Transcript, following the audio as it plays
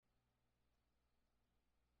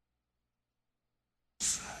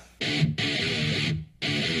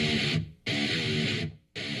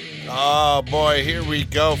Oh boy, here we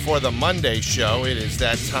go for the Monday show. It is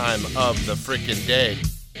that time of the freaking day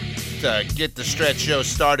to get the Stretch Show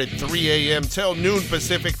started 3 a.m. till noon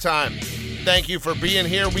Pacific time. Thank you for being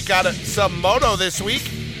here. We got some Moto this week.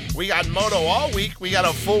 We got Moto all week. We got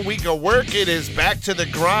a full week of work. It is back to the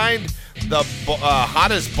grind. The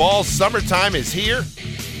hottest balls summertime is here.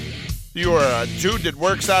 You are a dude that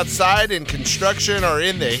works outside in construction or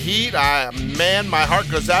in the heat. Man, my heart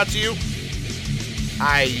goes out to you.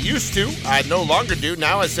 I used to. I no longer do.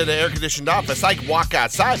 Now I sit in an air-conditioned office. I walk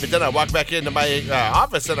outside, but then I walk back into my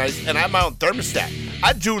office and I have my own thermostat.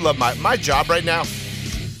 I do love my job right now.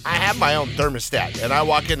 I have my own thermostat, and I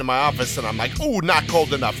walk into my office and I'm like, ooh, not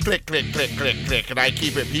cold enough. Click, click, click, click, click, and I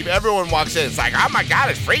keep it. Everyone walks in. It's like, oh my God,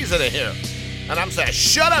 it's freezing in here. And I'm saying,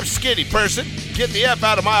 shut up, skinny person. Get the F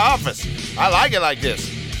out of my office. I like it like this.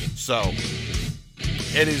 So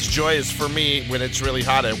it is joyous for me when it's really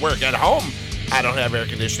hot at work. At home, I don't have air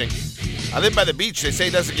conditioning. I live by the beach. They say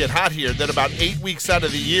it doesn't get hot here. Then about 8 weeks out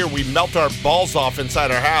of the year, we melt our balls off inside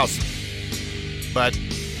our house. But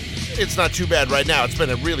it's not too bad right now. It's been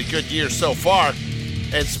a really good year so far.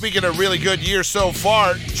 And speaking of really good year so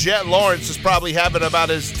far, Jet Lawrence is probably having about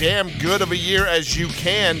as damn good of a year as you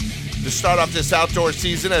can to start off this outdoor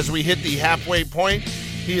season as we hit the halfway point.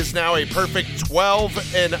 He is now a perfect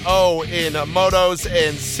 12-0 in motos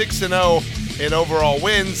and 6-0 in overall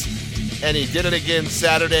wins. And he did it again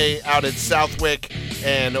Saturday out at Southwick,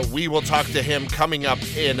 and we will talk to him coming up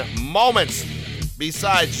in moments.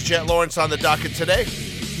 Besides Jet Lawrence on the docket today,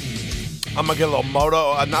 I'm going to get a little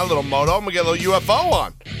moto, not a little moto, I'm going to get a little UFO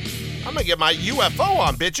on. I'm going to get my UFO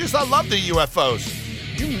on, bitches. I love the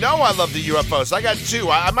UFOs. You know I love the UFOs. I got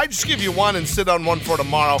two. I might just give you one and sit on one for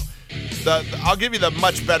tomorrow. I'll give you the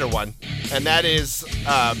much better one, and that is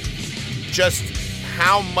just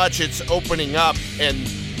how much it's opening up and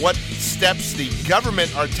what steps the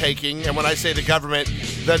government are taking. And when I say the government,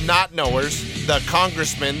 the not-knowers, the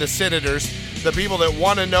congressmen, the senators, the people that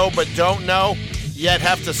want to know but don't know, yet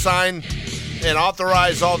have to sign and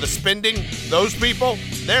authorize all the spending, those people,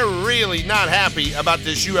 they're really not happy about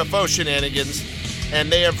this UFO shenanigans,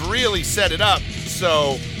 and they have really set it up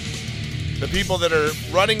so the people that are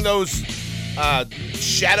running those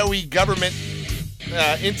shadowy government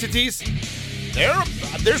entities,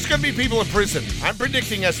 there's going to be people in prison. I'm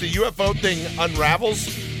predicting as the UFO thing unravels,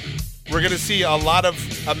 we're going to see a lot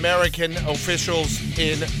of American officials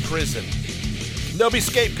in prison. There'll be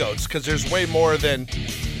scapegoats because there's way more than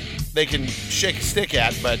they can shake a stick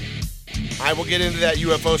at, but I will get into that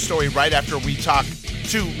UFO story right after we talk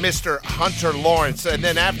to Mr. Hunter Lawrence. And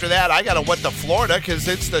then after that, I got a What the Florida because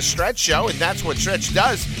it's the Stretch Show, and that's what Stretch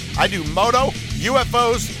does. I do moto,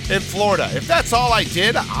 UFOs, and Florida. If that's all I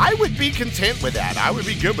did, I would be content with that. I would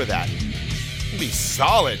be good with that. It'd be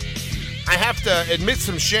solid. I have to admit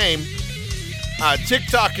some shame.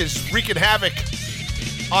 TikTok is wreaking havoc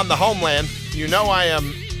on the homeland. You know I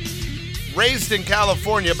am raised in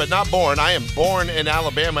California, but not born. I am born in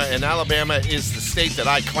Alabama, and Alabama is the state that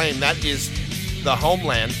I claim. That is the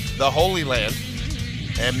homeland, the Holy Land.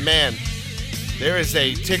 And man, there is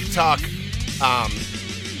a TikTok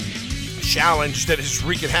challenge that is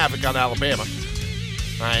wreaking havoc on Alabama.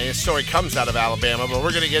 This story comes out of Alabama, but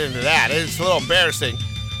we're going to get into that. It's a little embarrassing.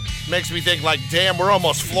 Makes me think like, damn, we're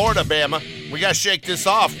almost Florida, Bama. We got to shake this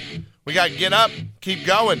off. We got to get up, keep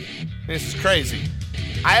going. This is crazy.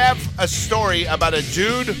 I have a story about a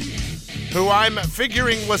dude who I'm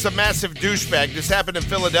figuring was a massive douchebag. This happened in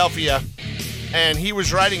Philadelphia, and he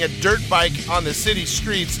was riding a dirt bike on the city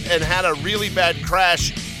streets and had a really bad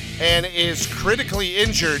crash and is critically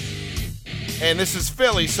injured. And this is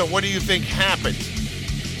Philly, so what do you think happened?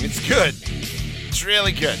 It's good. It's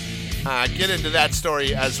really good. Get into that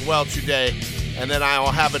story as well today, and then I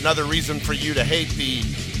will have another reason for you to hate the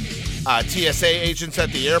TSA agents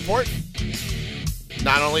at the airport.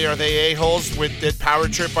 Not only are they a-holes that power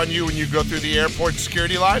trip on you when you go through the airport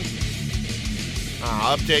security line,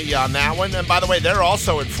 I'll update you on that one. And by the way, they're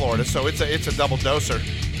also in Florida, so it's a double doser.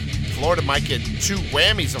 Florida might get 2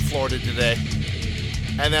 whammies of Florida today.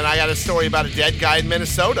 And then I got a story about a dead guy in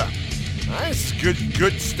Minnesota. Nice,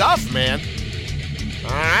 good stuff, man.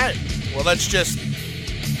 All right, well, let's just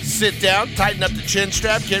sit down, tighten up the chin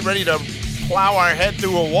strap, get ready to plow our head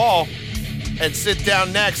through a wall, and sit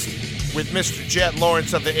down next with Mr. Jet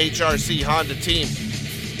Lawrence of the HRC Honda team.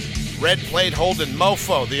 Red plate Holden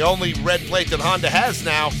Mofo, the only red plate that Honda has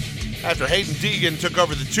now after Hayden Deegan took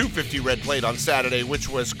over the 250 red plate on Saturday, which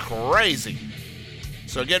was crazy.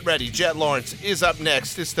 So get ready. Jet Lawrence is up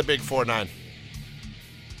next. It's the Big 4-9.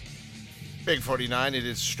 Big 49, it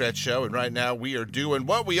is Stretch Show, and right now we are doing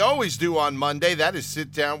what we always do on Monday. That is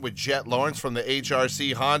sit down with Jet Lawrence from the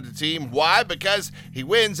HRC Honda team. Why? Because he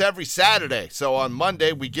wins every Saturday. So on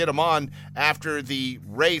Monday, we get him on after the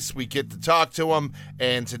race. We get to talk to him,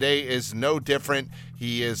 and today is no different.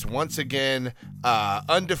 He is once again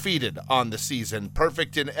undefeated on the season.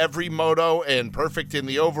 Perfect in every moto and perfect in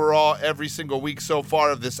the overall every single week so far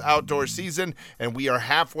of this outdoor season. And we are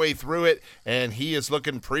halfway through it, and he is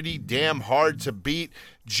looking pretty damn hard to beat.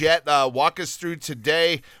 Jet, walk us through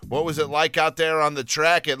today. What was it like out there on the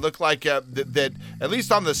track? It looked like that at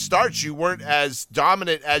least on the starts you weren't as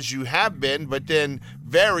dominant as you have been, but then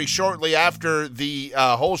very shortly after the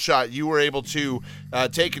hole shot, you were able to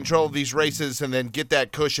take control of these races and then get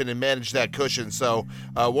that cushion and manage that cushion. So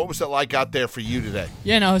what was it like out there for you today?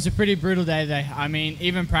 Yeah, no, it was a pretty brutal day today. I mean,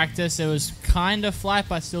 even practice, it was kind of flat,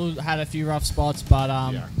 but still had a few rough spots.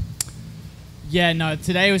 But yeah, no,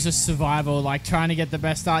 today was just survival, like trying to get the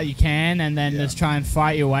best start you can and then just try and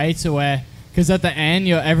fight your way to where, because at the end,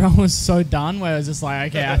 everyone was so done where it was just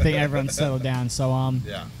like, okay, I think everyone's settled down. So,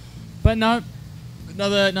 but no,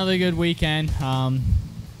 another good weekend.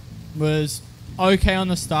 Was okay on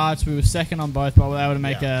the starts. We were second on both, but we were able to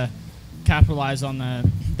make capitalize on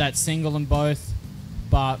that single in both.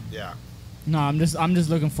 But no, I'm just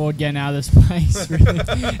looking forward to getting out of this place really,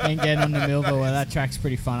 and getting on the Millville where that track's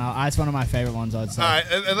pretty fun. It's one of my favorite ones, I'd say. All right,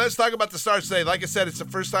 and let's talk about the starts today. Like I said, it's the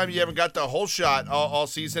first time you haven't got the whole shot all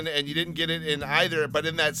season, and you didn't get it in either. But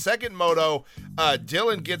in that second moto,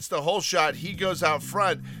 Dylan gets the whole shot. He goes out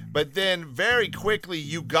front. But then very quickly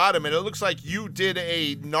you got him, and it looks like you did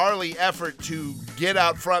a gnarly effort to get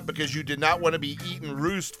out front because you did not want to be eaten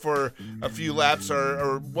roost for a few laps,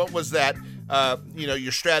 or what was that,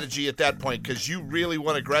 your strategy at that point? Because you really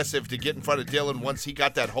went aggressive to get in front of Dylan once he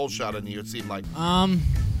got that whole shot on you, it seemed like.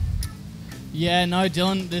 Yeah, no,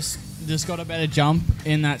 Dylan just got a better jump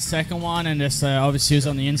in that second one, and just obviously he was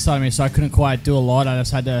on the inside of me, so I couldn't quite do a lot. I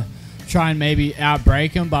just had to try and maybe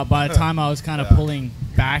outbrake him, but by the time I was kind of pulling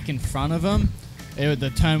back in front of him,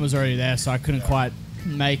 the turn was already there, so I couldn't quite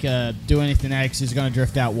do anything there because he was going to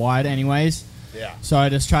drift out wide anyways. Yeah. So I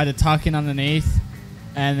just tried to tuck in underneath,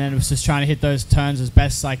 and then was just trying to hit those turns as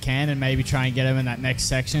best as I can and maybe try and get him in that next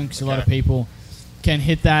section, because a lot of people can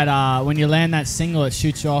hit that, when you land that single, it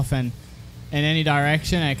shoots you off in any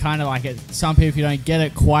direction, and kind of like some people, if you don't get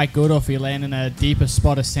it quite good, or if you land in a deeper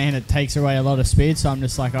spot of sand, it takes away a lot of speed. So I'm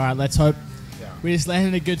just like, all right, let's hope we just land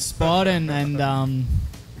in a good spot and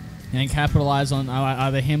capitalize on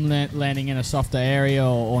either him landing in a softer area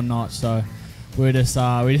or not. So we just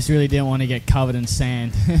really didn't want to get covered in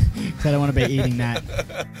sand, because I don't want to be eating that.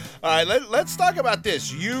 All right, let's talk about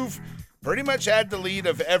this. You've pretty much had the lead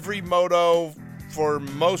of every moto for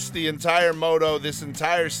the entire moto this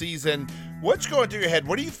entire season. What's going through your head?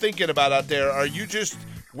 What are you thinking about out there? Are you just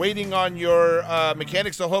waiting on your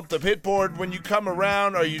mechanics to hook the pit board when you come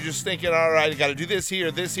around? Are you just thinking, all right, I got to do this here,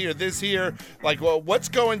 this here, this here? Like, well, what's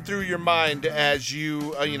going through your mind as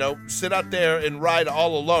you, sit out there and ride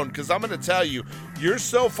all alone? Because I'm going to tell you, you're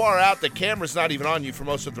so far out, the camera's not even on you for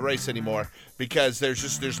most of the race anymore, because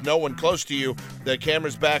there's no one close to you. The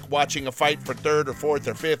camera's back watching a fight for third or fourth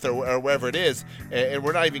or fifth or wherever it is, and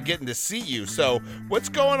we're not even getting to see you. So what's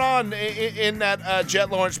going on in that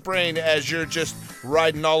Jet Lawrence brain as you're just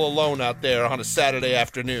riding all alone out there on a Saturday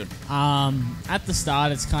afternoon? At the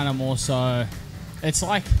start, it's kind of more so, it's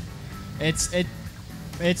like, it's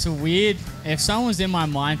weird. If someone was in my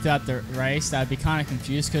mind throughout the race, I'd be kind of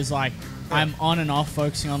confused, because I'm on and off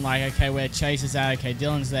focusing on okay, where Chase is at, okay,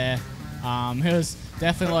 Dylan's there. It was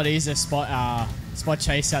definitely a lot easier spot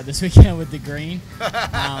Chase out this weekend with the green.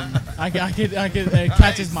 It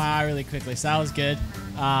catches my eye really quickly, so that was good.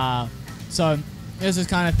 So it was just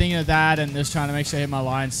kind of thinking of that and just trying to make sure I hit my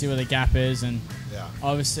line, see where the gap is, and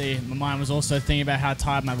obviously my mind was also thinking about how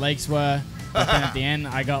tired my legs were. But then at the end,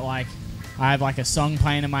 I have a song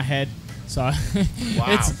playing in my head, so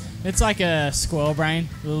it's like a squirrel brain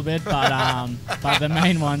a little bit, but the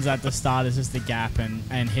main ones at the start is just the gap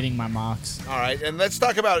and hitting my marks. All right, and let's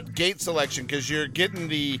talk about gate selection, because you're getting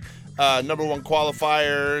the number one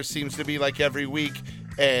qualifier, seems to be like every week,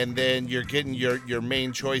 and then you're getting your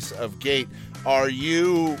main choice of gate. Are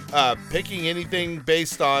you picking anything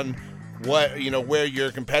based on where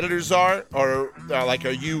your competitors are, or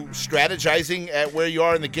are you strategizing at where you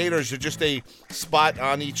are in the gate, or is there just a spot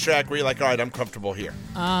on each track where you're like, all right, I'm comfortable here?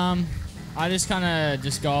 I just kind of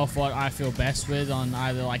just go off what I feel best with on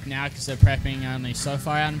either now, because they're prepping only so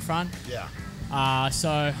far out in front. Yeah.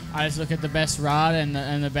 So I just look at the best rod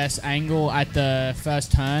and the best angle at the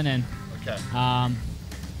first turn, and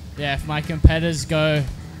if my competitors go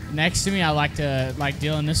next to me. I like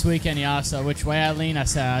Dylan this weekend. He asked which way I lean. I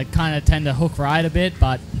said I kind of tend to hook right a bit,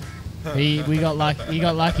 but we got lucky. He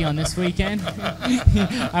got lucky on this weekend.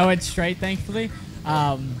 I went straight, thankfully.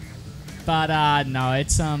 But no,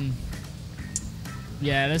 it's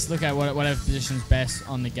yeah. Let's look at whatever position's best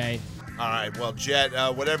on the gate. All right, well, Jet,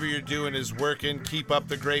 whatever you're doing is working. Keep up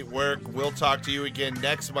the great work. We'll talk to you again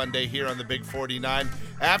next Monday here on the Big 49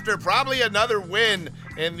 after probably another win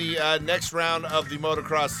in the next round of the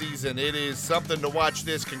motocross season. It is something to watch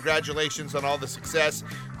this. Congratulations on all the success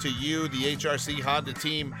to you, the HRC Honda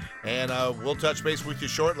team, and we'll touch base with you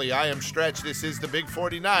shortly. I am Stretch. This is the Big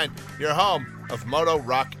 49, your home of Moto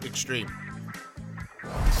Rock Extreme.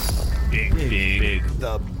 Big.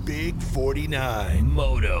 The Big 49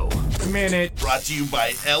 Moto Minute. Brought to you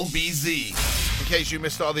by LBZ. In case you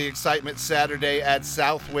missed all the excitement Saturday at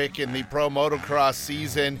Southwick in the pro motocross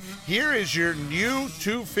season, here is your new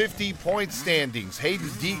 250 point standings. Hayden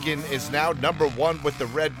Deegan is now number 1 with the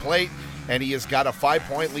red plate, and he has got a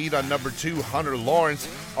 5-point lead on number 2, Hunter Lawrence.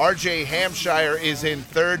 RJ Hampshire is in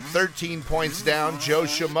 3rd, 13 points down. Joe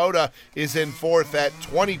Shimoda is in 4th at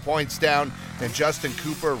 20 points down. And Justin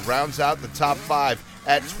Cooper rounds out the top 5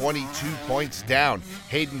 at 22 points down.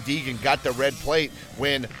 Hayden Deegan got the red plate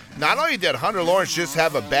when not only did Hunter Lawrence just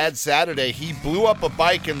have a bad Saturday, he blew up a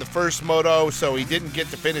bike in the first moto, so he didn't get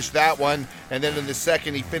to finish that one. And then in the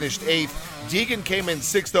second, he finished 8th. Deegan came in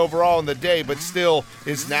 6th overall in the day, but still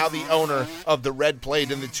is now the owner of the red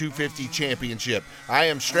plate in the 250 championship. I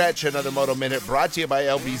am Stretch. Another Moto Minute brought to you by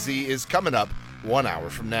LBZ is coming up 1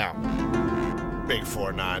 hour from now. Big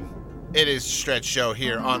 4-9. It is Stretch Show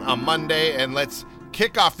here on a Monday, and let's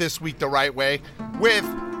kick off this week the right way with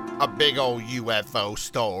a big old UFO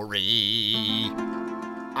story.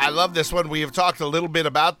 I love this one. We have talked a little bit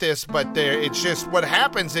about this, but it's just what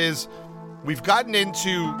happens is we've gotten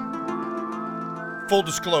into full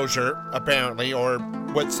disclosure, apparently, or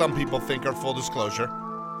what some people think are full disclosure.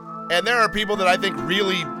 And there are people that I think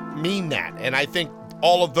really mean that, and I think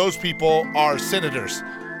all of those people are senators.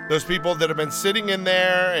 Those people that have been sitting in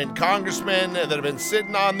there and congressmen that have been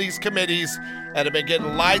sitting on these committees and have been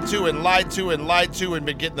getting lied to and lied to and lied to and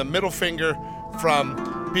been getting the middle finger from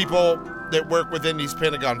people that work within these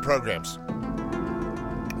Pentagon programs.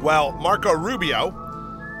 Well, Marco Rubio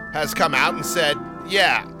has come out and said,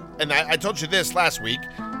 yeah, and I told you this last week,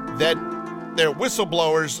 that their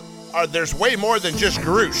whistleblowers there's way more than just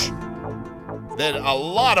Garouche. That a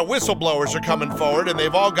lot of whistleblowers are coming forward, and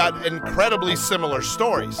they've all got incredibly similar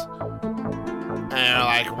stories. And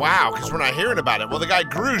I'm like, wow, because we're not hearing about it. Well, the guy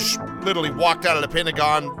Garouche literally walked out of the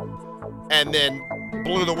Pentagon and then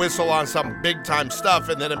blew the whistle on some big-time stuff,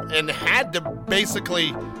 and had to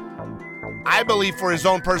basically, I believe for his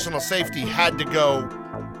own personal safety, had to go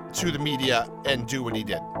to the media and do what he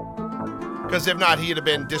did. Because if not, he'd have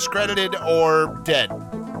been discredited or dead.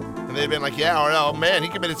 And they've been like, yeah, oh man, he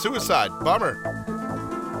committed suicide. Bummer.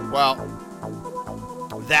 Well,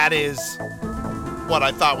 that is what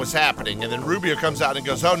I thought was happening. And then Rubio comes out and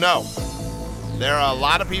goes, oh no, there are a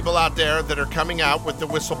lot of people out there that are coming out with the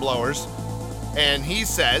whistleblowers. And he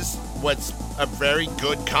says, what's a very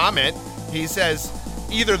good comment, he says,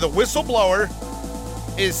 either the whistleblower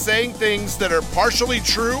is saying things that are partially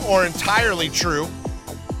true or entirely true,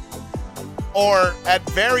 or at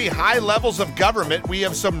very high levels of government, we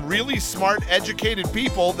have some really smart, educated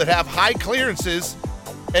people that have high clearances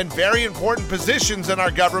and very important positions in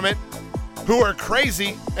our government who are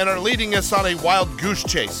crazy and are leading us on a wild goose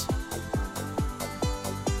chase.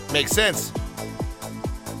 Makes sense.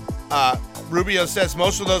 Rubio says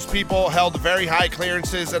most of those people held very high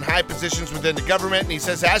clearances and high positions within the government. And he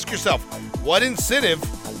says, ask yourself, what incentive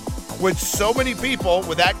would so many people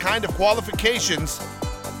with that kind of qualifications,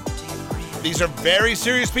 these are very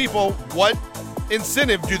serious people, what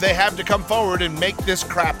incentive do they have to come forward and make this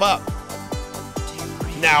crap up?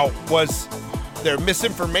 Now, was there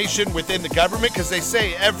misinformation within the government? Because they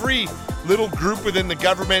say every little group within the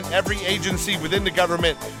government, every agency within the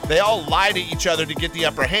government, they all lie to each other to get the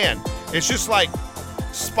upper hand. It's just like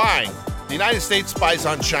spying. The United States spies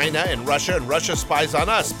on China and Russia spies on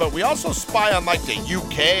us. But we also spy on like the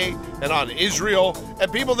UK and on Israel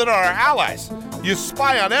and people that are our allies. You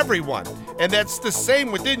spy on everyone. And that's the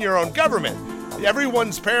same within your own government.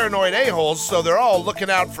 Everyone's paranoid a-holes, so they're all looking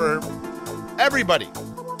out for everybody.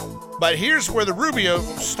 But here's where the Rubio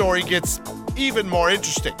story gets even more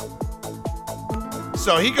interesting.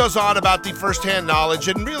 So he goes on about the firsthand knowledge,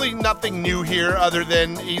 and really nothing new here other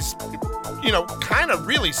than he's, kind of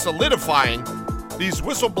really solidifying these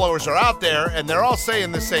whistleblowers are out there, and they're all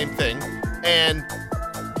saying the same thing, and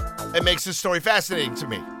it makes this story fascinating to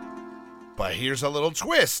me. But here's a little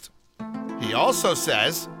twist. He also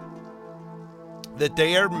says that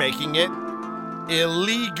they are making it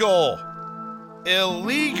illegal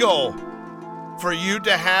for you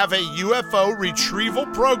to have a UFO retrieval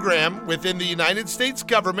program within the United States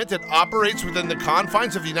government that operates within the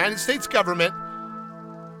confines of the United States government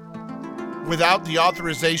without the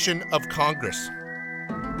authorization of Congress.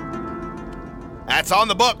 That's on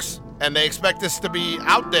the books, and they expect this to be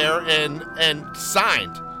out there and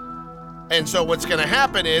signed. And so what's going to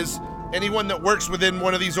happen is anyone that works within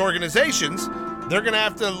one of these organizations, they're going to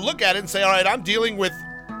have to look at it and say, all right, I'm dealing with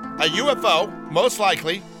a UFO, most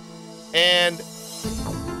likely, and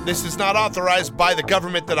this is not authorized by the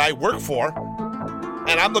government that I work for,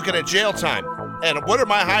 and I'm looking at jail time. And what are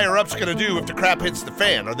my higher-ups going to do if the crap hits the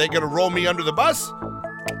fan? Are they going to roll me under the bus?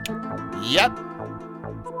 Yep.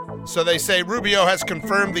 So they say Rubio has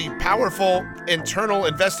confirmed the powerful internal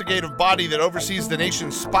investigative body that oversees the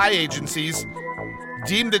nation's spy agencies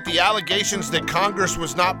deemed that the allegations that Congress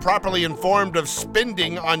was not properly informed of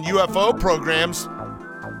spending on UFO programs.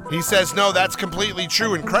 He says, no, that's completely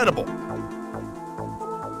true and credible.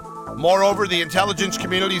 Moreover, the intelligence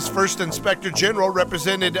community's first inspector general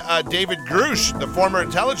represented David Grush, the former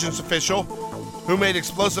intelligence official who made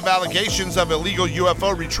explosive allegations of illegal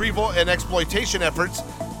UFO retrieval and exploitation efforts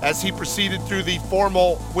as he proceeded through the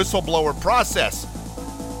formal whistleblower process.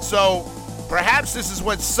 So perhaps this is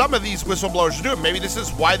what some of these whistleblowers are doing. Maybe this is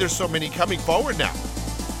why there's so many coming forward now.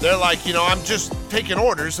 They're like, I'm just taking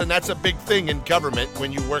orders, and that's a big thing in government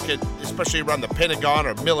when you work at, especially around the Pentagon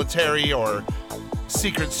or military or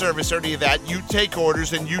Secret Service or any of that. You take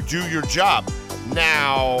orders and you do your job.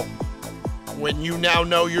 Now, when you now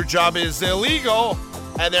know your job is illegal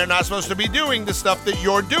and they're not supposed to be doing the stuff that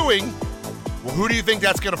you're doing, well, who do you think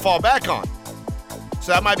that's going to fall back on?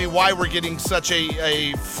 So that might be why we're getting such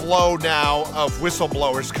a flow now of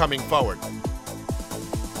whistleblowers coming forward.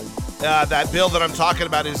 That bill that I'm talking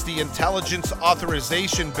about is the Intelligence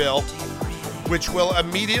Authorization Bill, which will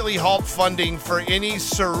immediately halt funding for any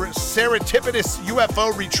serendipitous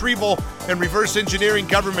UFO retrieval and reverse engineering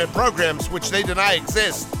government programs, which they deny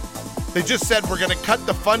exist. They just said we're going to cut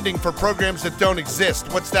the funding for programs that don't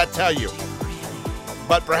exist. What's that tell you?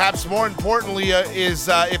 But perhaps more importantly is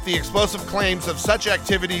if the explosive claims of such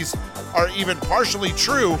activities are even partially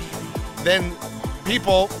true, then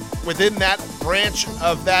people within that branch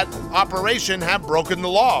of that operation have broken the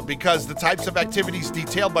law, because the types of activities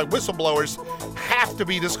detailed by whistleblowers have to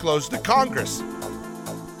be disclosed to Congress.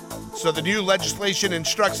 So the new legislation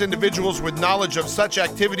instructs individuals with knowledge of such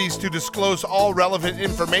activities to disclose all relevant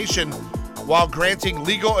information while granting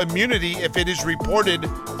legal immunity if it is reported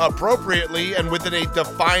appropriately and within a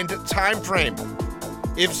defined time frame.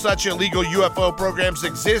 If such illegal UFO programs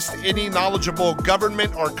exist, any knowledgeable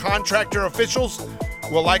government or contractor officials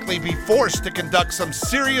will likely be forced to conduct some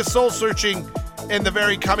serious soul-searching in the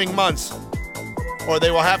very coming months. Or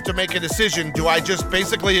they will have to make a decision. Do I just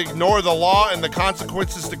basically ignore the law and the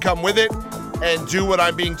consequences to come with it and do what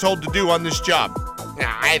I'm being told to do on this job?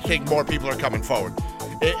 Now, I think more people are coming forward.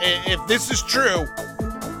 If this is true,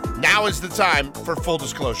 now is the time for full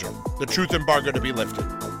disclosure. The truth embargo to be lifted.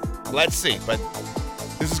 Let's see. But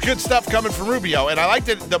this is good stuff coming from Rubio. And I like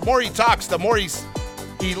that the more he talks, the more he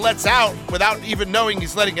lets out without even knowing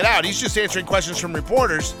he's letting it out. He's just answering questions from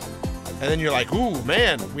reporters. And then you're like, ooh,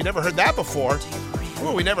 man, we never heard that before.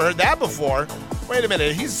 Ooh, we never heard that before. Wait a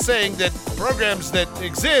minute. He's saying that programs that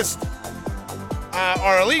exist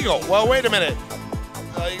are illegal. Well, wait a minute.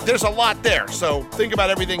 There's a lot there. So think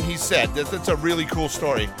about everything he said. That's a really cool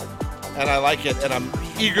story. And I like it. And I'm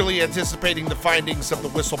eagerly anticipating the findings of the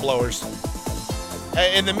whistleblowers.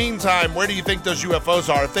 In the meantime, where do you think those UFOs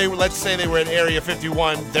are? If let's say they were in Area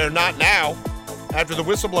 51, they're not now. After the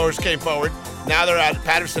whistleblowers came forward, now they're at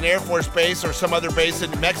Patterson Air Force Base or some other base in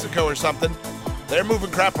New Mexico or something. They're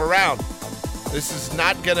moving crap around.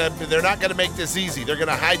 They're not gonna make this easy. They're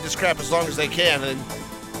gonna hide this crap as long as they can, and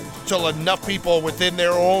until enough people within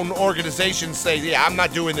their own organization say, yeah, I'm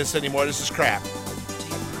not doing this anymore, this is crap.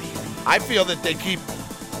 I feel that they keep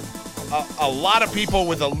a lot of people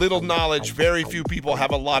with a little knowledge. Very few people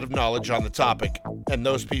have a lot of knowledge on the topic, and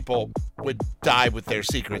those people would die with their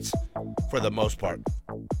secrets for the most part.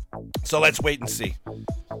 So let's wait and see.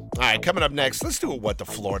 All right, coming up next, let's do a What the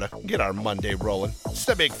Florida. Get our Monday rolling. It's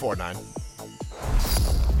the Big 4-9.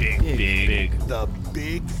 Big. The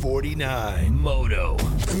Big 49 Moto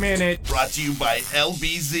Minute. Brought to you by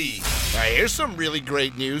LBZ. All right, here's some really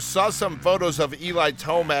great news. Saw some photos of Eli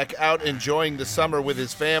Tomac out enjoying the summer with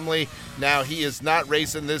his family. Now, he is not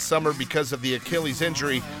racing this summer because of the Achilles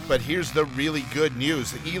injury, but here's the really good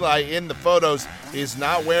news. Eli in the photos is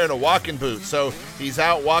not wearing a walking boot, so he's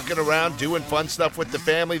out walking around doing fun stuff with the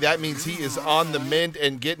family. That means he is on the mend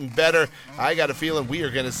and getting better. I got a feeling we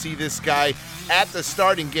are going to see this guy at the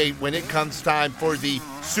starting gate when it comes time for the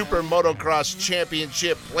Super Motocross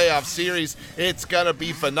Championship Playoff Series. It's going to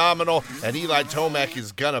be phenomenal, and Eli Tomac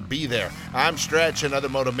is going to be there. I'm Stretch. Another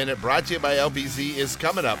Moto Minute brought to you by LBZ is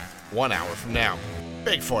coming up 1 hour from now.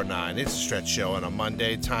 Big 49, it's a Stretch show on a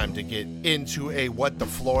Monday. Time to get into a What the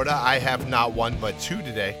Florida. I have not one but two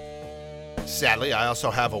today. Sadly, I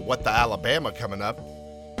also have a What the Alabama coming up.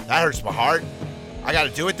 That hurts my heart. I got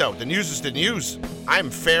to do it, though. The news is the news.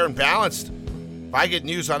 I'm fair and balanced. If I get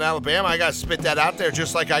news on Alabama, I got to spit that out there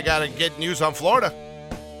just like I got to get news on Florida.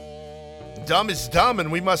 Dumb is dumb,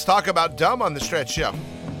 and we must talk about dumb on the Stretch show.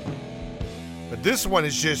 But this one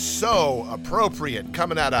is just so appropriate,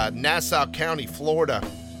 coming out of Nassau County, Florida.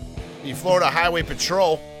 The Florida Highway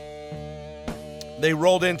Patrol, they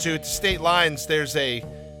rolled into state lines. There's a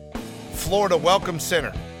Florida Welcome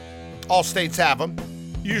Center. All states have them.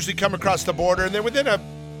 Usually come across the border, and then within a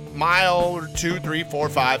mile or 2, 3, 4,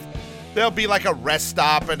 5, there'll be like a rest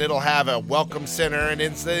stop, and it'll have a welcome center, and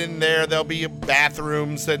in there there'll be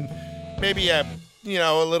bathrooms and maybe a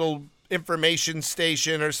little information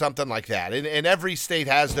station or something like that. And every state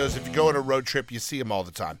has those. If you go on a road trip, you see them all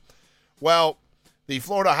the time. Well, the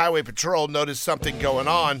Florida Highway Patrol noticed something going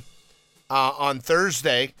on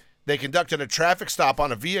Thursday. They conducted a traffic stop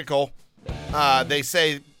on a vehicle. They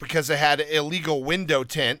say because it had illegal window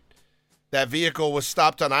tint. That vehicle was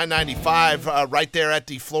stopped on I-95 right there at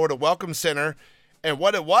the Florida Welcome Center. And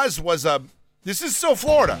what it was this is still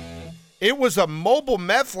Florida. It was a mobile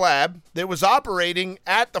meth lab that was operating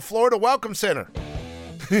at the Florida Welcome Center.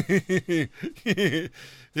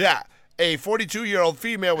 Yeah, a 42-year-old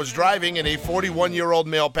female was driving and a 41-year-old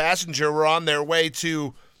male passenger were on their way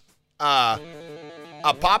to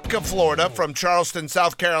Apopka, Florida from Charleston,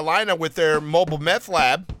 South Carolina with their mobile meth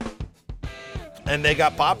lab. And they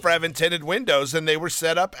got popped for having tinted windows, and they were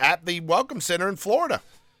set up at the Welcome Center in Florida.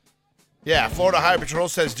 Yeah, Florida Highway Patrol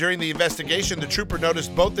says during the investigation, the trooper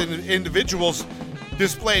noticed both individuals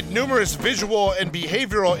displayed numerous visual and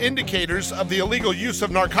behavioral indicators of the illegal use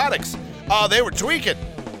of narcotics. Oh, they were tweaking.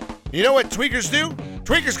 You know what tweakers do?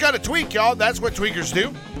 Tweakers got to tweak, y'all. That's what tweakers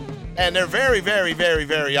do. And they're very, very, very,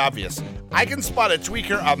 very obvious. I can spot a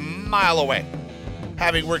tweaker a mile away,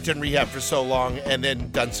 having worked in rehab for so long and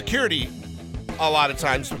then done security a lot of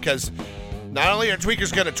times, because not only are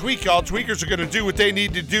tweakers going to tweak, y'all, tweakers are going to do what they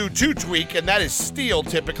need to do to tweak, and that is steal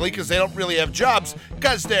typically, because they don't really have jobs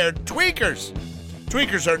because they're tweakers.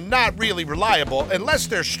 Tweakers are not really reliable unless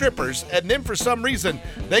they're strippers, and then for some reason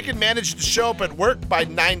they can manage to show up at work by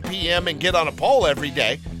 9 p.m. and get on a pole every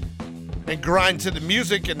day and grind to the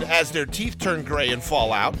music and as their teeth turn gray and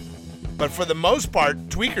fall out. But for the most part,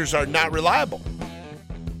 tweakers are not reliable.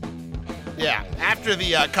 Yeah, after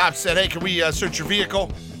the cops said, hey, can we search your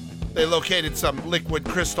vehicle? They located some liquid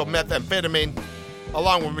crystal methamphetamine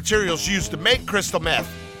along with materials used to make crystal meth.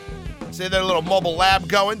 See their little mobile lab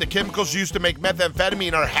going? The chemicals used to make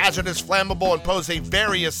methamphetamine are hazardous, flammable, and pose a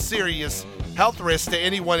very serious health risk to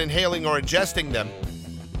anyone inhaling or ingesting them.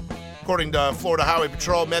 According to Florida Highway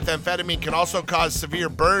Patrol, methamphetamine can also cause severe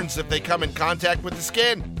burns if they come in contact with the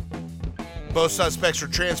skin. Both suspects were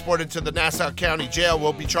transported to the Nassau County Jail,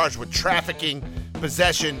 will be charged with trafficking,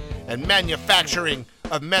 possession, and manufacturing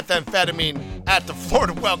of methamphetamine at the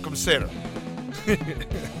Florida Welcome Center.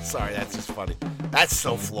 Sorry, that's just funny. That's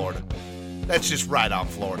so Florida. That's just right on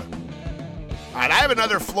Florida. All right, I have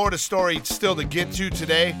another Florida story still to get to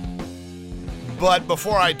today. But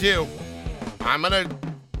before I do, I'm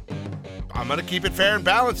gonna keep it fair and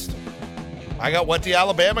balanced. I got What the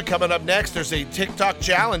Alabama coming up next. There's a TikTok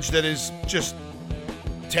challenge that is just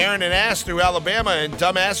tearing an ass through Alabama and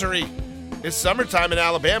dumbassery. It's summertime in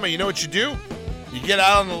Alabama. You know what you do? You get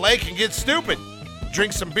out on the lake and get stupid.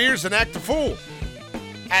 Drink some beers and act a fool.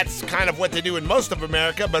 That's kind of what they do in most of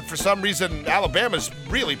America, but for some reason, Alabama's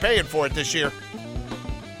really paying for it this year.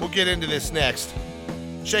 We'll get into this next.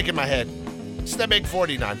 Shaking my head. It's the Big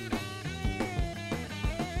 49.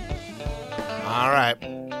 All right.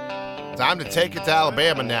 Time to take it to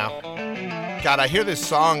Alabama now. God, I hear this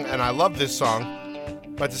song, and I love this song,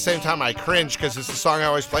 but at the same time, I cringe because it's the song I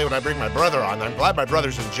always play when I bring my brother on. I'm glad my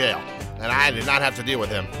brother's in jail, and I did not have to deal with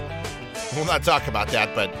him. We'll not talk about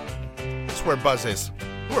that, but that's where Buzz is.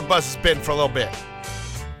 Where Buzz has been for a little bit.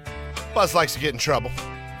 Buzz likes to get in trouble.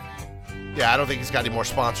 Yeah, I don't think he's got any more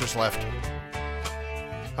sponsors left.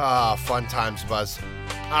 Fun times, Buzz.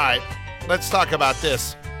 All right, let's talk about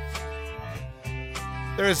this.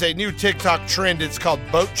 There is a new TikTok trend. It's called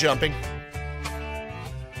boat jumping.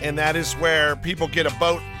 And that is where people get a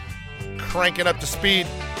boat cranking up to speed,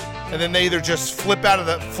 and then they either just flip out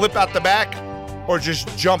the back or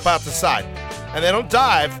just jump out the side. And they don't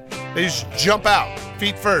dive, they just jump out,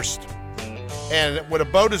 feet first. And when a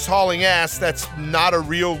boat is hauling ass, that's not a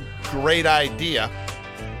real great idea.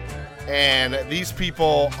 And these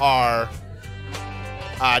people are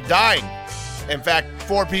dying. In fact,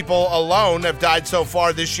 4 people alone have died so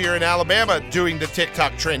far this year in Alabama doing the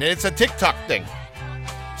TikTok trend. And it's a TikTok thing.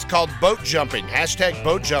 It's called boat jumping. Hashtag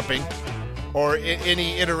boat jumping, or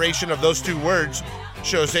any iteration of those 2 words,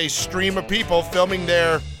 shows a stream of people filming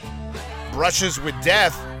their brushes with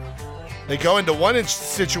death. They go into one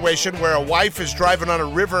situation where a wife is driving on a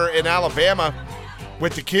river in Alabama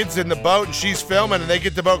with the kids in the boat, and she's filming, and they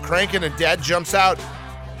get the boat cranking, and dad jumps out,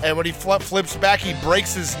 and when he flips back, he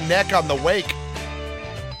breaks his neck on the wake.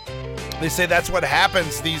 They say that's what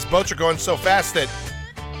happens. These boats are going so fast that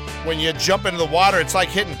when you jump into the water, it's like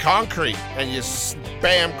hitting concrete, and you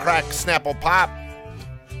bam, crack, snapple, pop,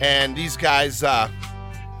 and these guys are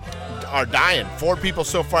dying. 4 people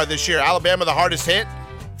so far this year. Alabama, the hardest hit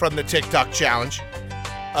from the TikTok challenge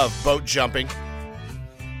of boat jumping.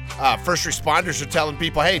 First responders are telling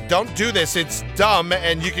people, hey, don't do this. It's dumb,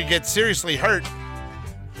 and you could get seriously hurt.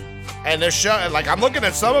 And they're showing, like, I'm looking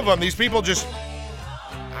at some of them. These people just,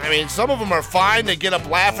 some of them are fine. They get up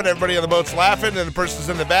laughing. Everybody on the boat's laughing, and the person's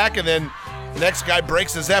in the back, and then the next guy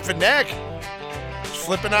breaks his effing neck. Just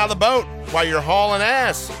flipping out of the boat while you're hauling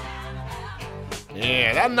ass.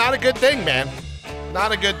 Yeah, that's not a good thing, man.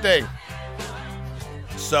 Not a good thing.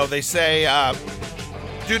 So they say,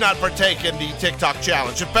 do not partake in the TikTok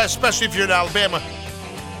challenge, especially if you're in Alabama,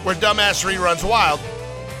 where dumbassery runs wild,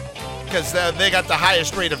 because they got the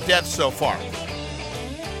highest rate of death so far.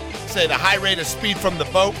 Say the high rate of speed from the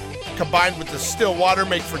boat combined with the still water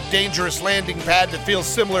make for dangerous landing pad that feels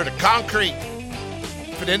similar to concrete.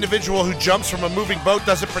 If an individual who jumps from a moving boat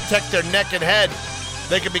doesn't protect their neck and head,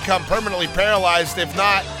 they can become permanently paralyzed, if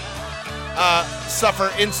not,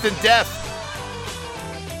 suffer instant death.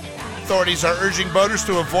 Authorities are urging boaters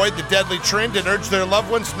to avoid the deadly trend and urge their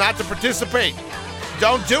loved ones not to participate.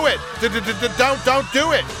 Don't do it. Don't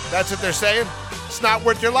do it. That's what they're saying. It's not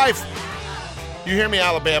worth your life. You hear me,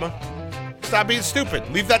 Alabama? Stop being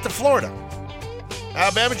stupid. Leave that to Florida.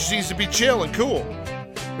 Alabama just needs to be chill and cool.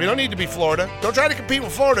 We don't need to be Florida. Don't try to compete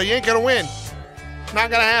with Florida. You ain't going to win. Not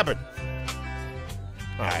going to happen.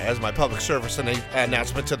 All right, that's my public service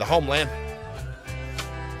announcement to the homeland.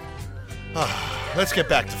 Let's get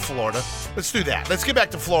back to Florida. Let's do that. Let's get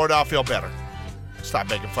back to Florida. I'll feel better. Stop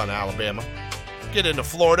making fun of Alabama. Get into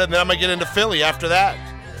Florida, and then I'm going to get into Philly after that.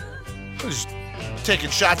 I'm just taking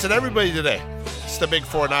shots at everybody today. It's the Big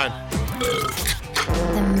 4-9.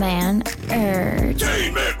 The man urge.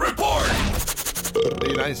 Entertainment report. The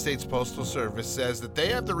United States Postal Service says that they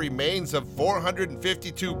have the remains of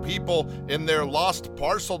 452 people in their lost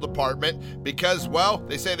parcel department because, well,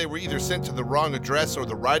 they say they were either sent to the wrong address or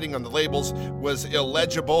the writing on the labels was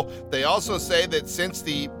illegible. They also say that since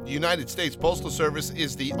the United States Postal Service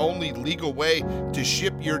is the only legal way to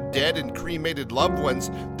ship your dead and cremated loved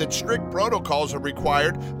ones, that strict protocols are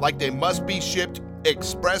required, like they must be shipped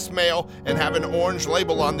express mail and have an orange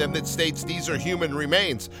label on them that states these are human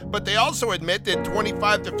remains. But they also admit that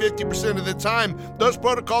 25 to 50% of the time, those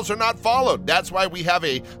protocols are not followed. That's why we have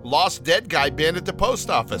a lost dead guy bin at the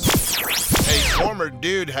post office. A former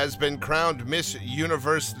dude has been crowned Miss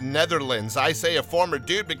Universe Netherlands. I say a former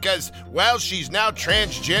dude because, well, she's now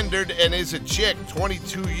transgendered and is a chick.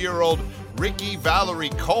 22-year-old Ricky Valerie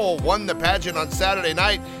Cole won the pageant on Saturday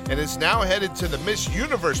night and is now headed to the Miss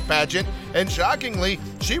Universe pageant. And shockingly,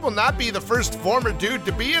 she will not be the first former dude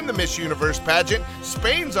to be in the Miss Universe pageant.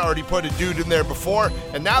 Spain's already put a dude in there before,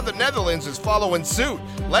 and now the Netherlands is following suit.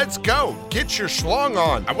 Let's go. Get your schlong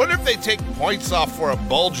on. I wonder if they take points off for a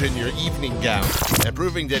bulge in your evening gown. And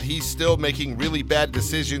proving that he's still making really bad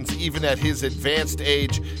decisions even at his advanced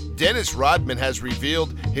age, Dennis Rodman has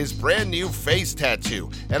revealed his brand new face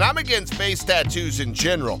tattoo. And I'm against face tattoos in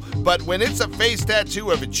general, but when it's a face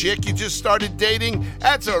tattoo of a chick you just started dating,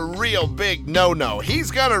 that's a real big no-no.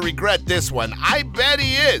 He's gonna regret this one. I bet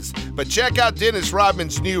he is. But check out Dennis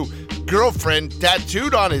Rodman's new girlfriend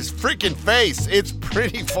tattooed on his freaking face. It's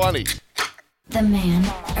pretty funny. The man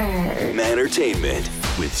urge.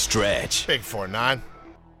 Manertainment with Stretch. Big 4-9.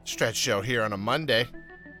 Stretch show here on a Monday.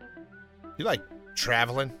 You like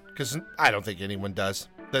traveling? Because I don't think anyone does.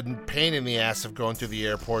 the pain in the ass of going through the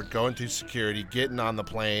airport, going through security, getting on the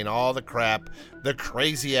plane, all the crap, the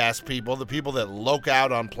crazy-ass people, the people that loke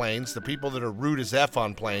out on planes, the people that are rude as F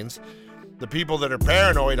on planes, the people that are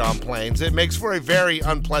paranoid on planes. It makes for a very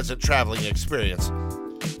unpleasant traveling experience.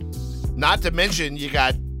 Not to mention, you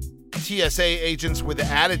got TSA agents with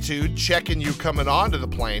attitude checking you coming onto the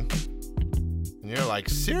plane. And you're like,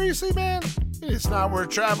 seriously, man? It's not worth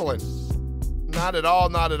traveling. Not at all,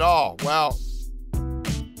 not at all. Well,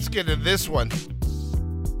 let's get into this one.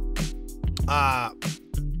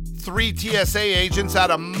 3 TSA agents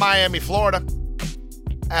out of Miami, Florida,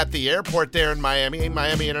 at the airport there in Miami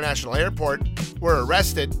International Airport, were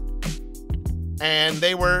arrested. And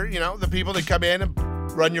they were, the people that come in and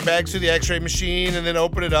run your bags through the x-ray machine and then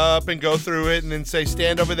open it up and go through it and then say,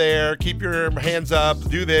 stand over there, keep your hands up,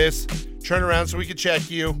 do this, turn around so we can check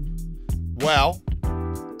you. Well,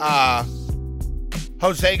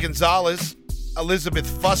 Jose Gonzalez, Elizabeth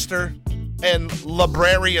Fuster, and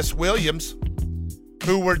Librarius Williams,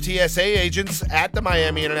 who were TSA agents at the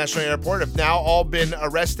Miami International Airport, have now all been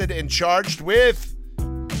arrested and charged with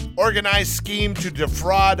organized scheme to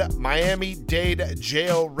defraud Miami-Dade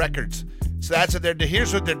jail records. So that's what they're doing.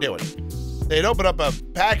 Here's what they're doing. They'd open up a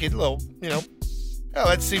package,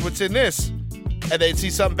 let's see what's in this. And they'd see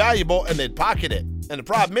something valuable and they'd pocket it. And the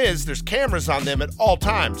problem is there's cameras on them at all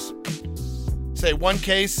times. Say one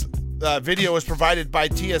case, video was provided by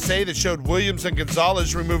TSA that showed Williams and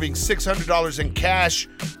Gonzalez removing $600 in cash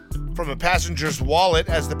from a passenger's wallet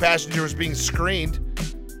as the passenger was being screened.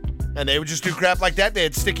 And they would just do crap like that. They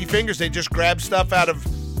had sticky fingers. They just grab stuff out of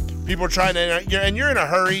people trying to, and you're in a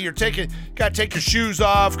hurry. Got to take your shoes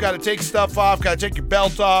off, got to take stuff off, got to take your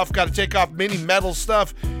belt off, got to take off mini metal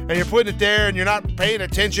stuff, and you're putting it there and you're not paying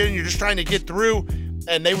attention. You're just trying to get through.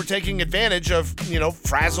 And they were taking advantage of,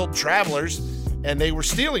 frazzled travelers, and they were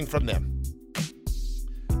stealing from them.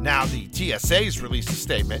 Now, the TSA's released a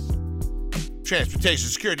statement. Transportation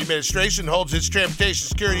Security Administration holds its transportation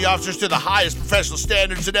security officers to the highest professional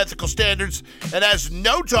standards and ethical standards and has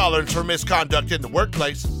no tolerance for misconduct in the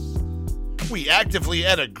workplace. We actively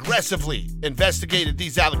and aggressively investigated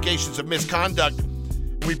these allegations of misconduct.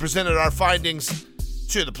 We presented our findings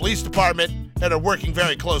to the police department and are working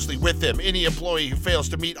very closely with them. Any employee who fails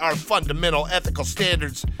to meet our fundamental ethical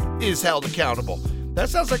standards is held accountable. That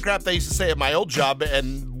sounds like crap they used to say at my old job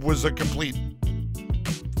and was a complete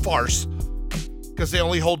farce because they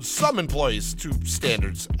only hold some employees to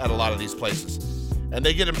standards at a lot of these places. And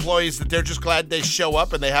they get employees that they're just glad they show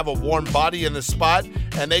up and they have a warm body in the spot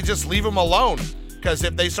and they just leave them alone. Because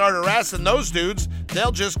if they start harassing those dudes,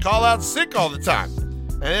 they'll just call out sick all the time.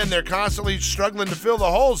 And then they're constantly struggling to fill the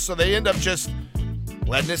holes, so they end up just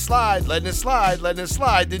letting it slide.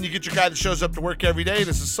 Then you get your guy that shows up to work every day and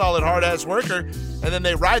is a solid, hard-ass worker, and then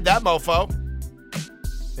they ride that mofo.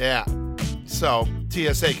 Yeah. So,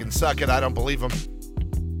 TSA can suck it. I don't believe them.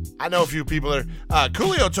 I know a few people that are...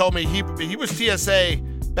 Coolio told me he was TSA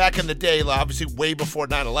back in the day, obviously way before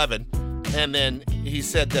 9/11, and then he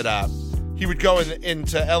said that he would go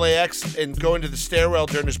into LAX and go into the stairwell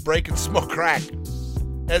during his break and smoke crack.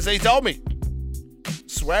 As they told me.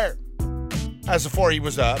 Swear. As before, he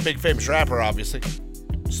was a big famous rapper, obviously.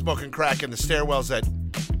 Smoking crack in the stairwells at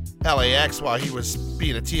LAX while he was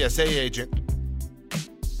being a TSA agent.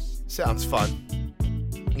 Sounds fun.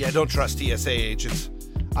 Yeah, don't trust TSA agents.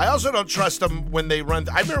 I also don't trust them when they run.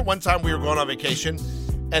 I remember one time we were going on vacation,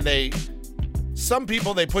 and some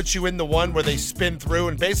people, they put you in the one where they spin through,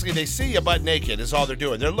 and basically they see you butt naked is all they're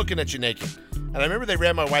doing. They're looking at you naked. And I remember they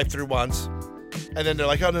ran my wife through once. And then they're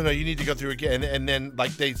like, oh, no, you need to go through again. And then,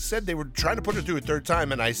 they said they were trying to put her through a third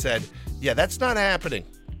time. And I said, yeah, that's not happening.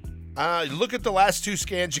 Look at the last 2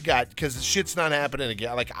 scans you got because the shit's not happening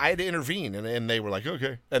again. I had to intervene. And they were like,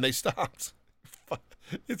 okay. And they stopped.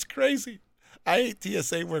 It's crazy. I hate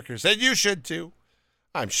TSA workers. And you should, too.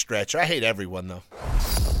 I'm Stretch. I hate everyone, though.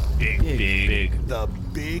 Big. The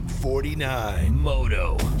Big 49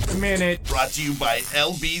 Moto Minute. Brought to you by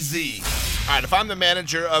LBZ. All right, if I'm the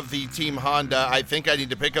manager of the Team Honda, I think I need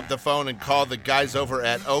to pick up the phone and call the guys over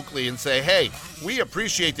at Oakley and say, hey, we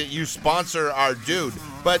appreciate that you sponsor our dude,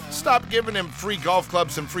 but stop giving him free golf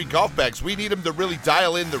clubs and free golf bags. We need him to really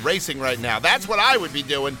dial in the racing right now. That's what I would be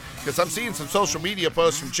doing, because I'm seeing some social media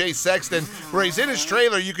posts from Chase Sexton where he's in his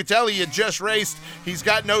trailer. You could tell he had just raced. He's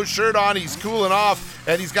got no shirt on. He's cooling off,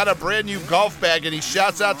 and he's got a brand new golf bag, and he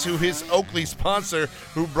shouts out to his Oakley sponsor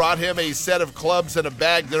who brought him a set of clubs and a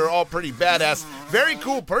bag that are all pretty badass. Very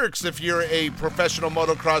cool perks if you're a professional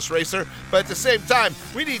motocross racer, but at the same time,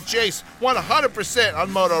 we need Chase 100%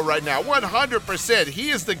 on moto right now. 100%. He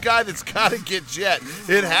is the guy that's got to get Jet.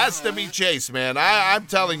 It has to be Chase, man. I'm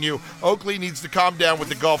telling you, Oakley needs to calm down with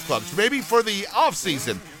the golf clubs. Maybe for the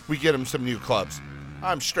off-season, we get him some new clubs.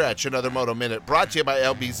 I'm Stretch. Another Moto Minute brought to you by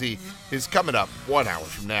LBZ is coming up 1 hour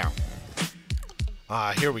from now.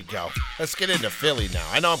 Here we go. Let's get into Philly now.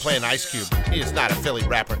 I know I'm playing Ice Cube. He is not a Philly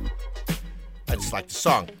rapper. I just like the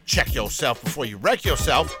song. Check yourself before you wreck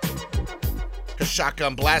yourself. Because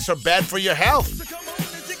shotgun blasts are bad for your health.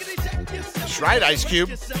 That's right, Ice Cube.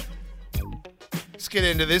 Let's get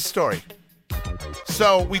into this story.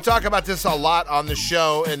 So we talk about this a lot on the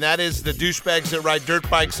show, and that is the douchebags that ride dirt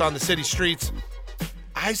bikes on the city streets.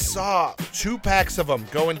 I saw 2 packs of them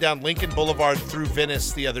going down Lincoln Boulevard through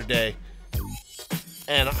Venice the other day.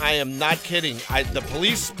 And I am not kidding. The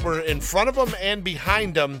police were in front of them and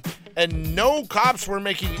behind them, and no cops were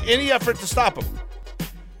making any effort to stop them.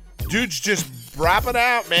 Dudes just bropping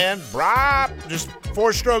out, man. Brop. Just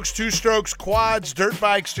 4 strokes, 2 strokes, quads, dirt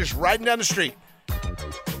bikes, just riding down the street.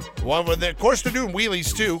 Of course, they're doing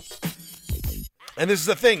wheelies, too. And this is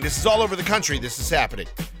the thing. This is all over the country. This is happening.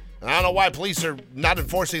 And I don't know why police are not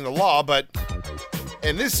enforcing the law, but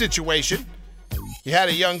in this situation, you had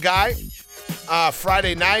a young guy,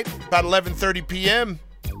 Friday night, about 11:30 p.m.,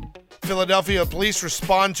 Philadelphia police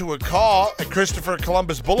respond to a call at Christopher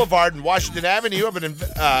Columbus Boulevard and Washington Avenue of an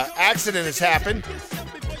accident has happened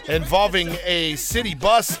involving a city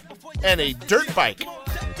bus and a dirt bike.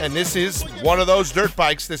 And this is one of those dirt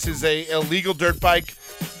bikes. This is a illegal dirt bike,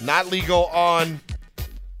 not legal on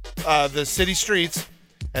the city streets.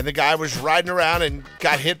 And the guy was riding around and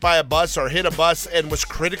got hit by a bus or hit a bus and was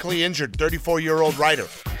critically injured, 34-year-old rider.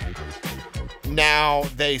 Now,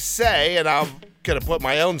 they say, and I'm going to put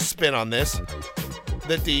my own spin on this,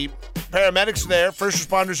 that the paramedics there, first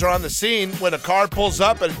responders are on the scene when a car pulls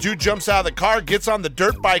up and a dude jumps out of the car, gets on the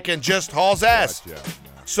dirt bike, and just hauls ass. Gotcha.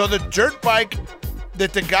 So the dirt bike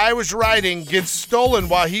that the guy was riding gets stolen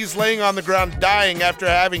while he's laying on the ground dying after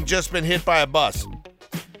having just been hit by a bus.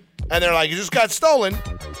 And they're like, it just got stolen.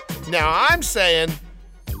 Now, I'm saying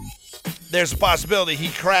there's a possibility he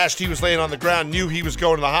crashed, he was laying on the ground, knew he was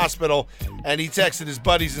going to the hospital, and he texted his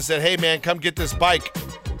buddies and said, hey, man, come get this bike.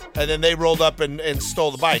 And then they rolled up and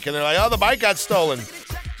stole the bike. And they're like, oh, the bike got stolen.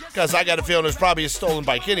 Because I got a feeling it was probably a stolen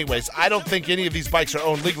bike anyways. I don't think any of these bikes are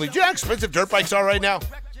owned legally. Do you know how expensive dirt bikes are right now?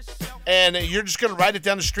 And you're just going to ride it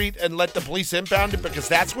down the street and let the police impound it? Because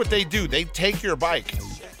that's what they do. They take your bike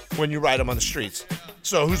when you ride them on the streets.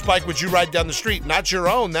 So whose bike would you ride down the street? Not your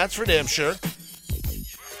own, that's for damn sure.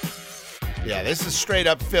 Yeah, this is straight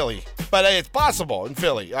up Philly. But it's possible in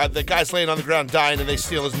Philly. The guy's laying on the ground dying and they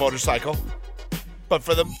steal his motorcycle. But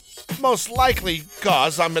for the most likely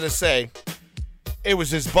cause, I'm going to say, it was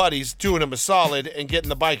his buddies doing him a solid and getting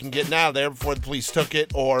the bike and getting out of there before the police took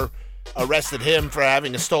it or arrested him for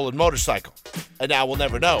having a stolen motorcycle. And now we'll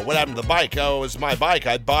never know. What happened to the bike? Oh, it was my bike.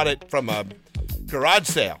 I bought it from a garage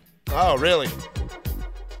sale. Oh, really?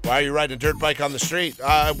 Why are you riding a dirt bike on the street?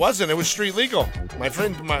 It wasn't. It was street legal. My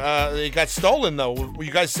friend, it got stolen, though.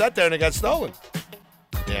 You guys sat there and it got stolen.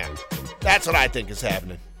 Yeah, that's what I think is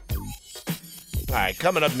happening. All right,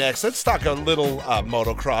 coming up next, let's talk a little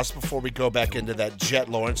motocross before we go back into that Jet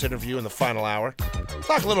Lawrence interview in the final hour.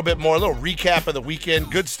 Talk a little bit more, a little recap of the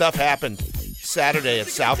weekend. Good stuff happened Saturday at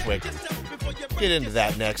Southwick. Get into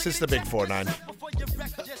that next. It's the Big 4-9.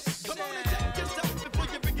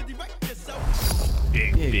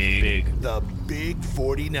 Big. The Big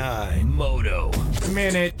 49 Moto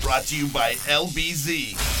Minute. Brought to you by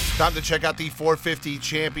LBZ. Time to check out the 450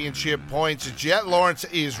 championship points. Jet Lawrence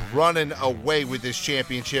is running away with this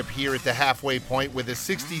championship here at the halfway point with a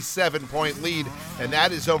 67-point lead, and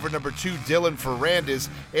that is over number 2, Dylan Ferrandis.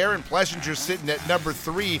 Aaron Plessinger sitting at number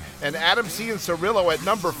 3, and Adam Cianciarillo at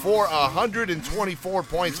number 4, 124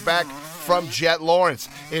 points back from Jet Lawrence.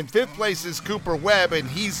 In 5th place is Cooper Webb, and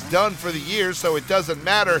he's done for the year, so it doesn't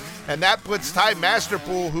matter. And that puts Ty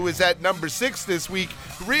Masterpool, who is at number 6 this week,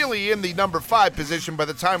 really in the number 5 position by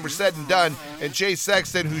the time we're said and done. And Chase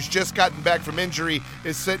Sexton, who's just gotten back from injury,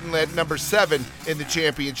 is sitting at number 7 in the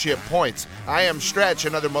championship points. I am Stretch.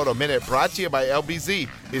 Another Moto Minute brought to you by LBZ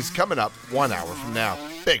is coming up 1 hour from now.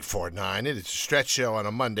 Big 4-9. It is a Stretch show on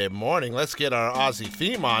a Monday morning. Let's get our Aussie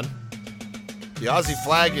theme on. The Aussie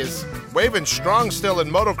flag is waving strong still in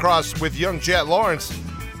motocross with young Jet Lawrence.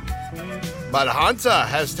 But Hunter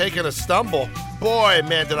has taken a stumble. Boy,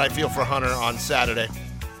 man, did I feel for Hunter on Saturday.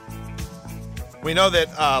 We know that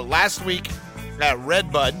last week at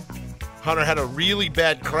Redbud, Hunter had a really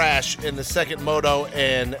bad crash in the second moto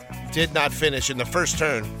and did not finish in the first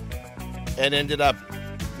turn and ended up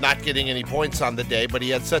not getting any points on the day, but he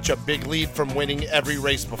had such a big lead from winning every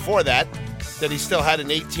race before that that he still had an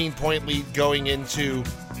 18-point lead going into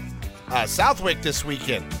Southwick this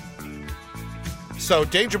weekend. So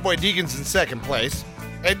Danger Boy Deegan's in second place.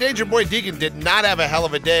 And Danger Boy Deegan did not have a hell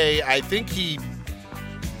of a day. I think he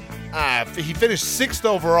finished 6th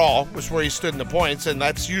overall, was where he stood in the points, and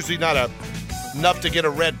that's usually not enough to get a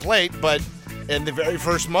red plate. But in the very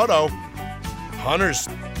first moto, Hunter's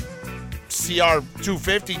CR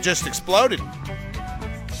 250 just exploded.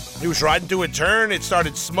 He was riding to a turn, it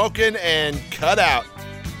started smoking and cut out.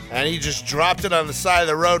 And he just dropped it on the side of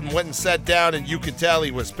the road and went and sat down, and you could tell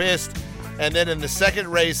he was pissed. And then in the second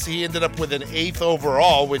race, he ended up with an 8th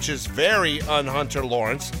overall, which is very un-Hunter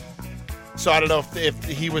Lawrence. So I don't know if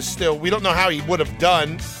he was still, we don't know how he would have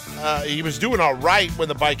done. He was doing all right when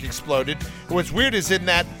the bike exploded. What's weird is in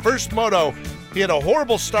that first moto, he had a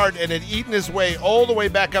horrible start and had eaten his way all the way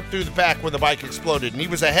back up through the pack when the bike exploded. And he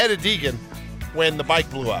was ahead of Deegan when the bike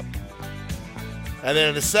blew up. And then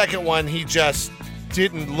in the second one, he just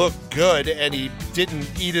didn't look good and he didn't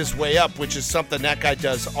eat his way up, which is something that guy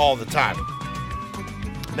does all the time.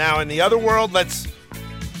 Now in the other world,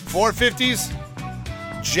 450s.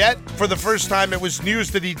 Jet, for the first time, it was news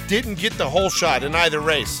that he didn't get the whole shot in either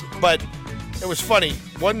race. But it was funny.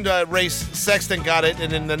 One race, Sexton got it,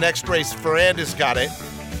 and in the next race, Ferrandis got it.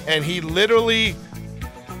 And he literally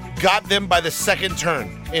got them by the second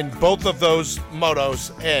turn in both of those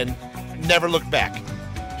motos and never looked back.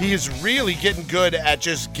 He is really getting good at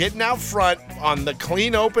just getting out front on the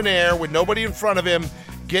clean open air with nobody in front of him,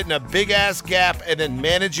 getting a big-ass gap, and then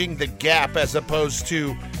managing the gap as opposed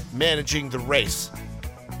to managing the race.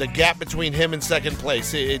 The gap between him and second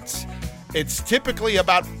place, it's typically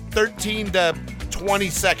about 13 to 20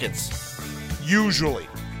 seconds, usually.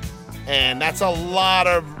 And that's a lot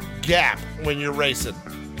of gap when you're racing.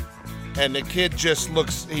 And the kid just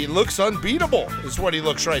looks unbeatable, is what he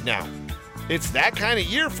looks right now. It's that kind of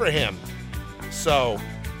year for him. So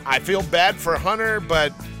I feel bad for Hunter,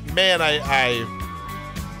 but man, I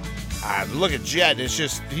look at Jet. It's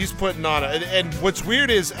just, he's putting on and what's weird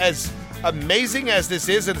is, as amazing as this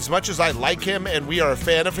is, and as much as I like him and we are a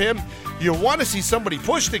fan of him, you want to see somebody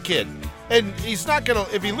push the kid. And he's not going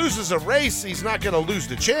to, if he loses a race, he's not going to lose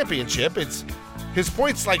the championship. It's his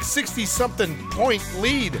points like 60-something point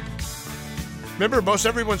lead. Remember, most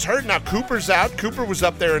everyone's hurt. Now Cooper's out. Cooper was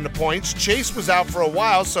up there in the points. Chase was out for a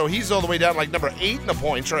while, so he's all the way down like number 8 in the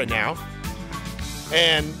points right now.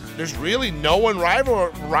 And there's really no one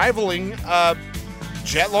rivaling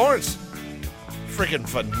Jet Lawrence. Freaking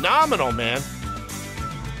phenomenal, man.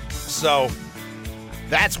 So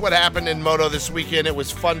that's what happened in Moto this weekend. It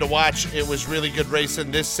was fun to watch. It was really good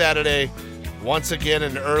racing this Saturday. Once again,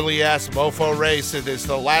 an early-ass mofo race. It is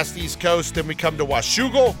the last East Coast, then we come to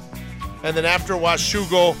Washougal. And then after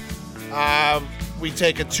Washougal, we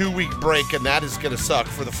take a 2-week break, and that is going to suck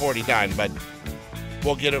for the 49, but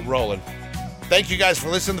we'll get it rolling. Thank you guys for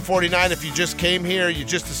listening to 49. If you just came here, you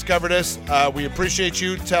just discovered us, we appreciate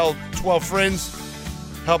you. Tell 12 friends.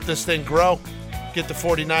 Help this thing grow. Get the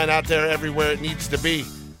 49 out there everywhere it needs to be.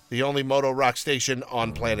 The only moto rock station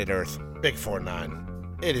on planet Earth. Big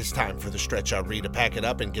 49. It is time for the stretch out read to pack it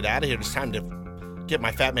up and get out of here. It's time to get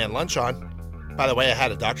my fat man lunch on. By the way, I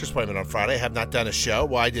had a doctor's appointment on Friday. I have not done a show.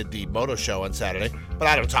 Well, I did the moto show on Saturday, but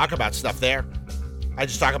I don't talk about stuff there. I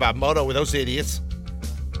just talk about moto with those idiots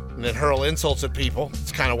and then hurl insults at people.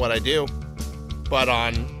 It's kind of what I do. But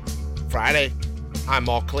on Friday, I'm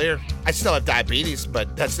all clear. I still have diabetes,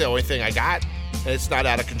 but that's the only thing I got. And it's not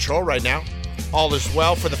out of control right now. All is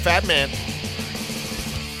well for the fat man.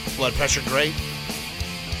 Blood pressure great.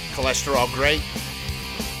 Cholesterol great.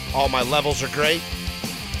 All my levels are great.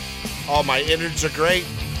 All my innards are great.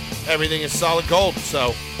 Everything is solid gold,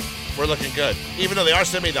 so we're looking good. Even though they are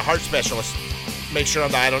sending me the heart specialist, make sure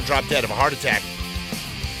I don't drop dead of a heart attack.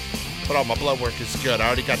 But all my blood work is good. I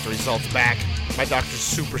already got the results back. My doctor's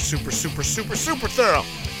super thorough.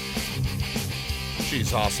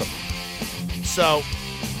 She's awesome. So,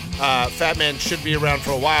 Fat Man should be around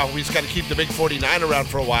for a while. We just got to keep the big 49 around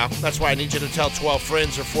for a while. That's why I need you to tell 12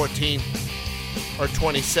 friends, or 14 or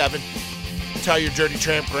 27. Tell your dirty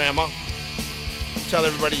tramp grandma. Tell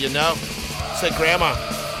everybody you know. Say, Grandma,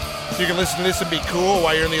 you can listen to this and be cool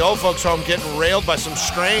while you're in the old folks' home getting railed by some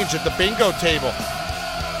strange at the bingo table.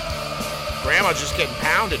 Grandma just getting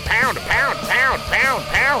pounded. Pound.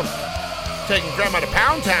 Taking Grandma to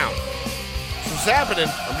Pound Town. That's what's happening.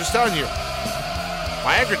 I'm just telling you.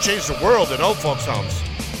 Viagra changed the world in old folks' homes.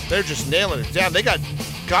 They're just nailing it down. They got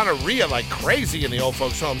gonorrhea like crazy in the old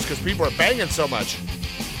folks' homes because people are banging so much.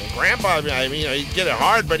 Grandpa, I mean, he get it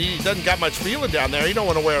hard, but he doesn't got much feeling down there. He don't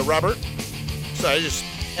want to wear rubber. So just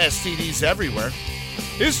STDs everywhere.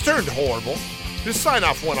 His turned horrible. This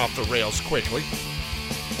sign-off went off the rails quickly.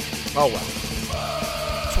 Oh, well.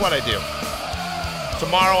 It's what I do.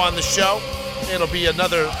 Tomorrow on the show, it'll be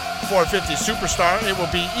another 450 superstar. It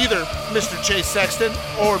will be either Mr. Chase Sexton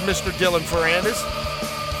or Mr. Dylan Ferrandis.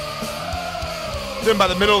 Then by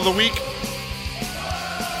the middle of the week,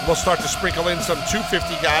 we'll start to sprinkle in some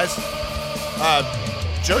 250 guys.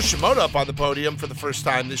 Joe Shimoda up on the podium for the first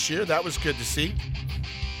time this year. That was good to see.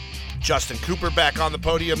 Justin Cooper back on the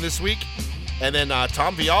podium this week. And then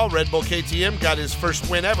Tom Vial, Red Bull KTM, got his first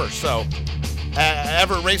win ever. So,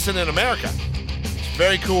 ever racing in America. It's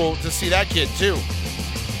very cool to see that kid, too.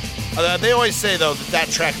 They always say, though, that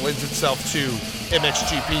track lends itself to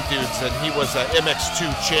MXGP dudes, and he was an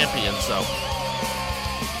MX2 champion, so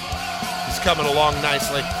he's coming along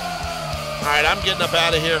nicely. All right, I'm getting up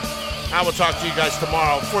out of here. I will talk to you guys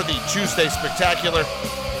tomorrow for the Tuesday Spectacular.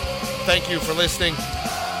 Thank you for listening.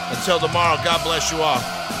 Until tomorrow, God bless you all.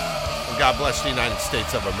 And God bless the United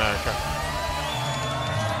States of America.